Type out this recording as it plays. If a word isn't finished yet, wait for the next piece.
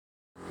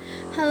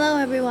Hello,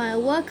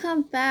 everyone.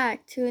 Welcome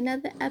back to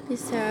another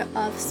episode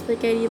of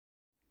Spaghetti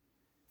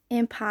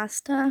and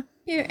Pasta.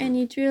 Hear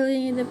any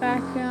drilling in the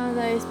background?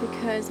 That is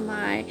because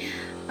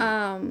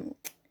um,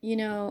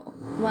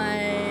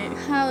 my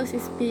house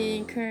is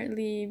being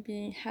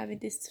having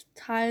this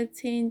tile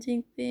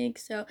changing thing.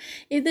 So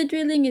if the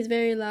drilling is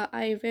very loud,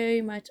 I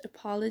very much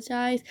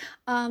apologize.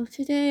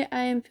 Today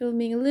I am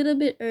filming a little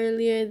bit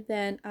earlier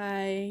than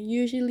I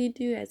usually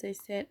do. As I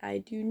said, I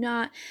do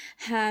not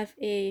have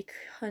a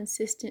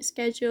consistent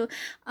schedule.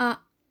 Uh,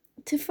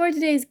 for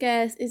today's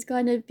guest is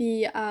gonna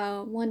be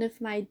one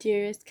of my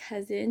dearest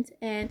cousins,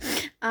 and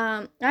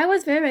I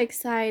was very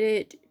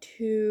excited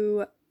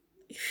to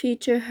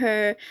feature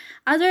her.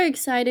 I was very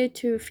excited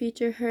to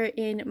feature her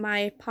in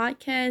my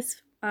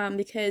podcast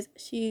because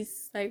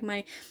she's like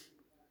my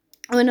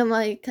one of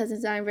my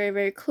cousins that I'm very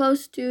very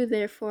close to.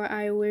 Therefore,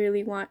 I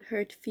really want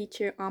her to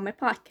feature on my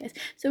podcast.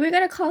 So we're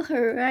gonna call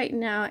her right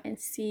now and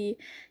see,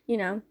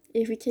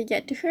 if we can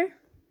get to her.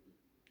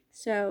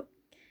 So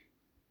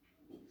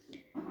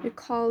we're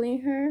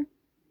calling her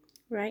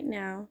right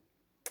now.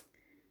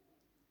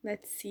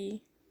 Let's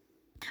see.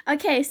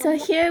 Okay, so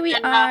here we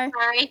are.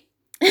 Sorry.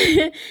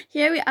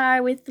 Here we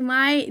are with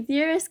my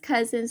dearest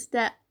cousins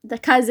that the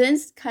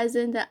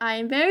cousin that I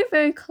am very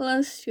very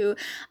close to.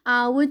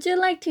 Would you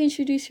like to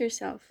introduce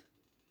yourself?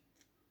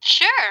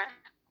 Sure.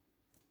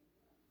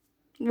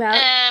 Well,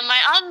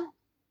 My on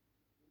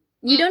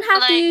you don't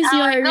have to use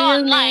how I your go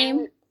real online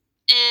name,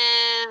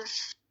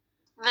 is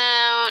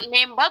the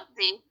name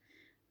Bubsy.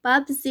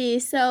 Bubsy.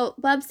 So,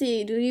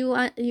 Bubsy, do you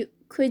want you?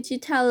 Could you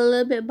tell a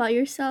little bit about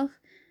yourself?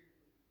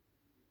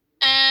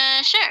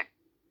 Sure.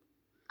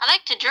 I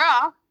like to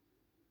draw.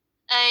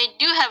 I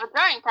do have a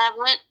drawing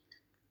tablet,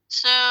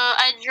 so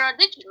I draw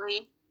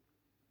digitally.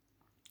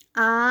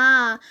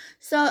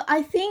 So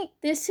I think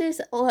this is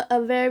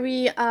a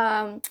very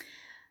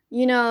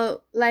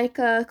like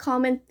a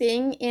common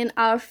thing in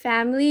our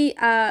family.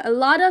 A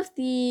lot of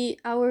the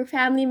our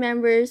family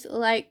members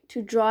like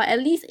to draw, at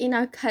least in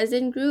our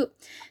cousin group.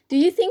 Do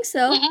you think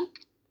so? Mm-hmm.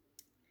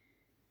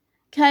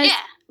 Cause,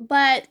 Yeah.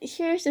 but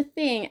here's the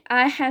thing.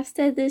 I have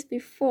said this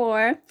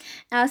before.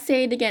 I'll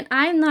say it again.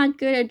 I'm not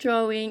good at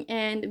drawing,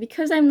 and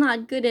because I'm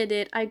not good at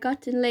it, I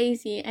got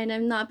lazy, and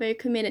I'm not very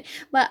committed.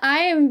 But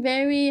I am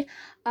very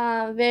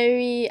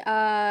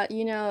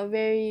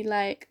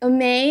like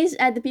amazed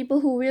at the people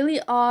who really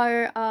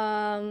are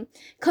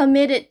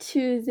committed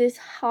to this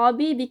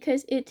hobby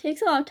because it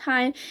takes a lot of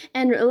time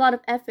and a lot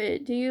of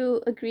effort. Do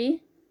you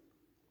agree?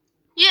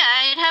 Yeah,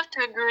 I'd have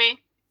to agree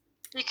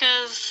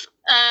because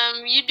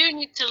you do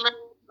need to learn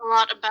a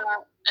lot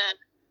about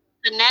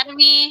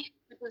anatomy,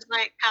 which is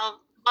like how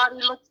the body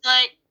looks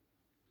like,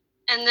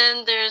 and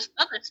then there's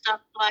other stuff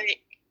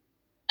like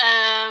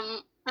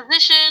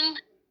position,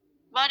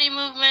 body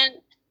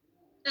movement.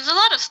 There's a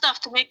lot of stuff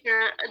to make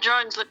your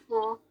drawings look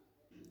cool.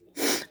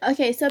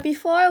 Okay, so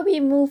before we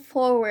move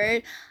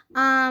forward,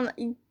 um,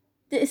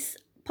 this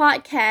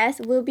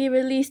podcast will be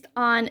released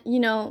on,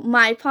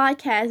 my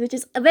podcast, which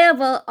is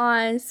available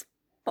on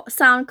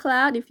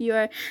SoundCloud if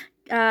you're,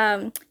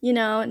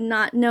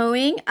 not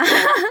knowing.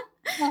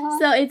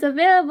 So it's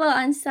available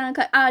on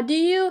SoundCloud. Do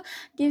you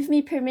give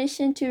me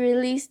permission to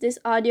release this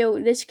audio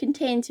which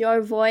contains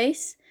your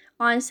voice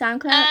on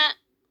SoundCloud?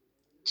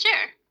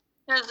 Sure.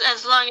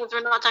 As long as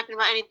we're not talking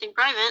about anything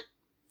private.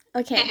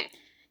 Okay.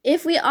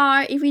 If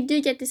we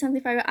do get to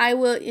something private, I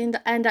will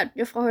end up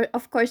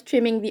of course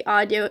trimming the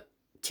audio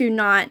to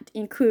not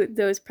include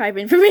those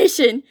private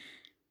information.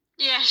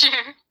 Yeah,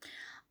 sure.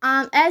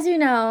 As you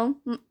know,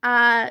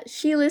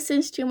 she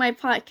listens to my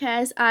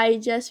podcast. I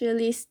just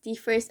released the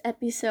first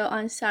episode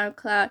on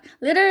SoundCloud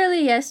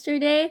literally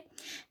yesterday,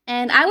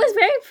 and I was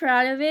very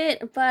proud of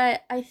it.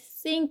 But I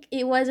think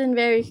it wasn't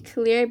very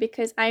clear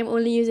because I'm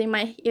only using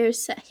my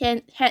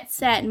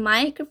headset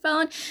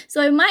microphone,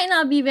 so it might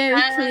not be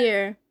very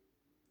clear.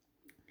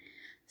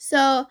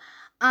 So,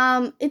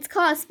 it's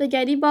called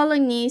Spaghetti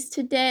Bolognese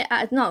today.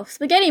 No,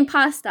 Spaghetti and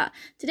Pasta.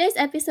 Today's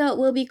episode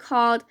will be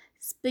called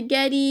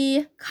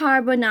Spaghetti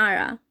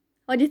Carbonara.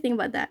 What do you think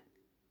about that?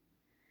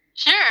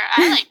 Sure,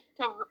 I like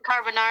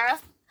carbonara.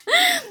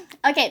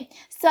 Okay,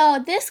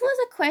 so this was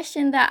a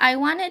question that I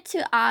wanted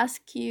to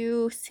ask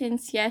you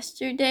since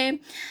yesterday.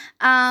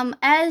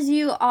 As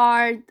you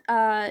are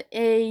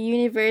a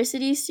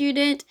university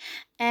student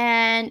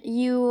and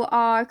you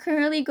are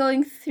currently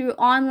going through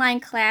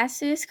online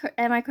classes,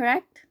 am I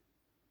correct?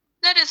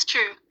 That is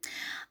true.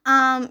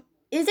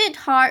 Is it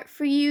hard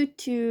for you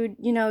to,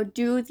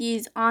 do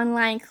these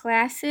online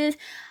classes?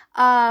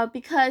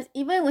 Because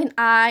even when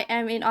I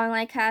am in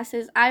online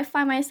classes, I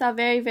find myself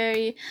very,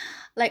 very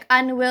like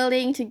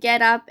unwilling to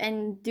get up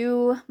and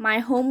do my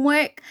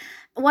homework.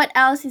 What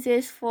else is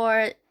this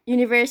for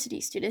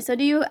university students? So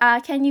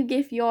can you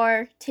give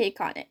your take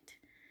on it?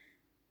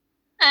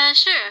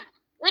 Sure.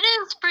 It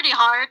is pretty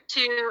hard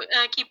to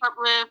keep up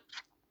with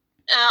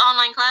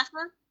online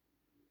classes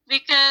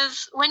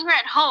because when you're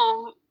at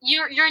home,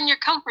 you're in your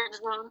comfort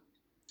zone,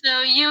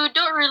 so you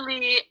don't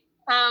really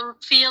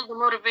feel the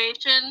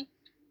motivation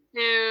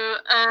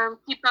to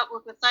keep up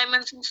with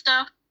assignments and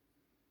stuff.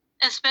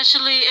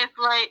 especially if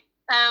like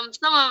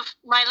some of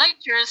my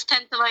lecturers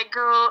tend to like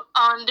go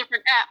on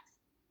different apps.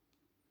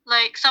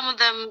 Like some of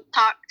them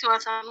talk to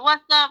us on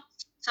WhatsApp,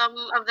 some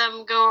of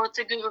them go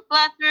to Google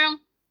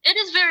Classroom. It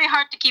is very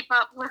hard to keep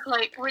up with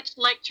like which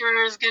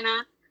lecturer is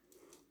gonna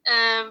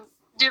um,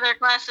 do their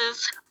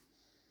classes,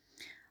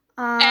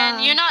 and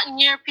you're Ah, not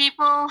near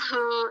people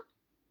who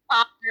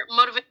are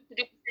motivated to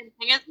do the same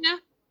thing as you.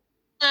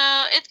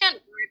 So it's kind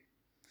of weird.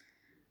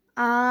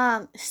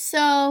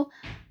 so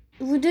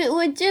would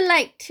you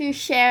like to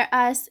share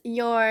us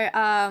your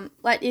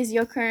what is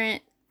your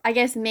current, I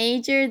guess,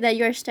 major that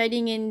you're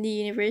studying in the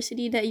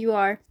university that you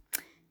are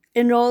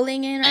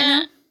enrolling in right Uh,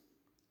 now?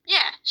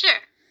 yeah, sure.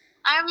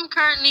 I'm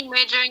currently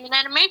majoring in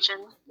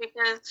animation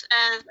because,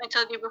 as I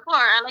told you before,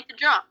 I like to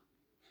draw.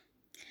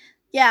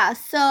 Yeah,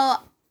 so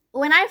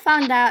when I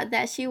found out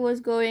that she was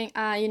going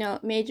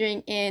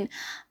majoring in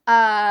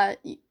uh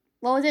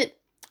what was it?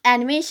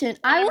 Animation,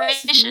 I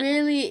was Animation.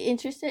 really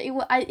interested.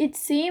 It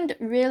seemed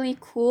really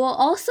cool.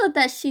 Also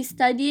that she's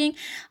studying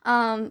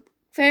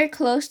very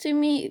close to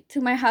me,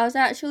 to my house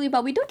actually,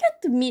 but we don't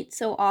get to meet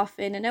so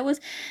often, and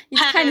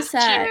it's That kind of is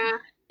sad. true.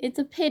 It's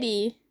a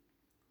pity.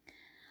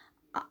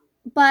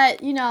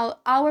 But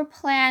our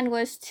plan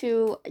was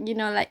to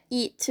like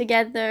eat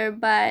together,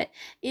 but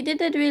it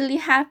didn't really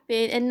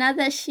happen. And now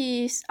that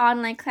she's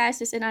online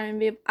classes and I'm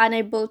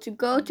unable to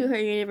go to her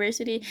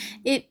university,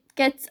 it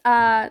gets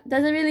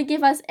doesn't really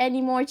give us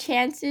any more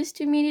chances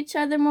to meet each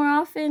other more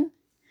often.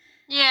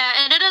 Yeah,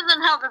 and it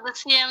doesn't help that the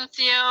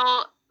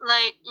CMCO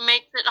like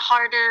makes it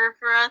harder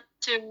for us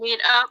to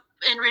meet up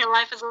in real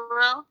life as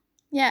well.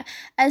 Yeah,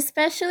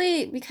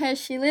 especially because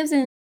she lives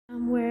in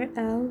somewhere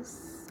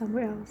else,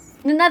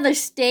 in another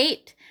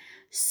state.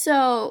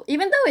 So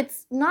even though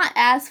it's not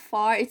as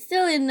far, it's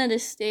still in another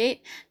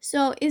state.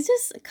 So it's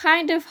just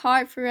kind of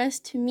hard for us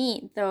to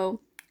meet,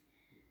 though.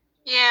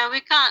 Yeah,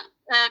 we can't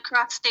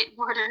cross state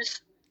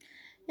borders.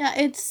 Yeah,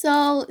 it's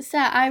so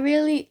sad. I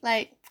really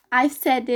like. I've said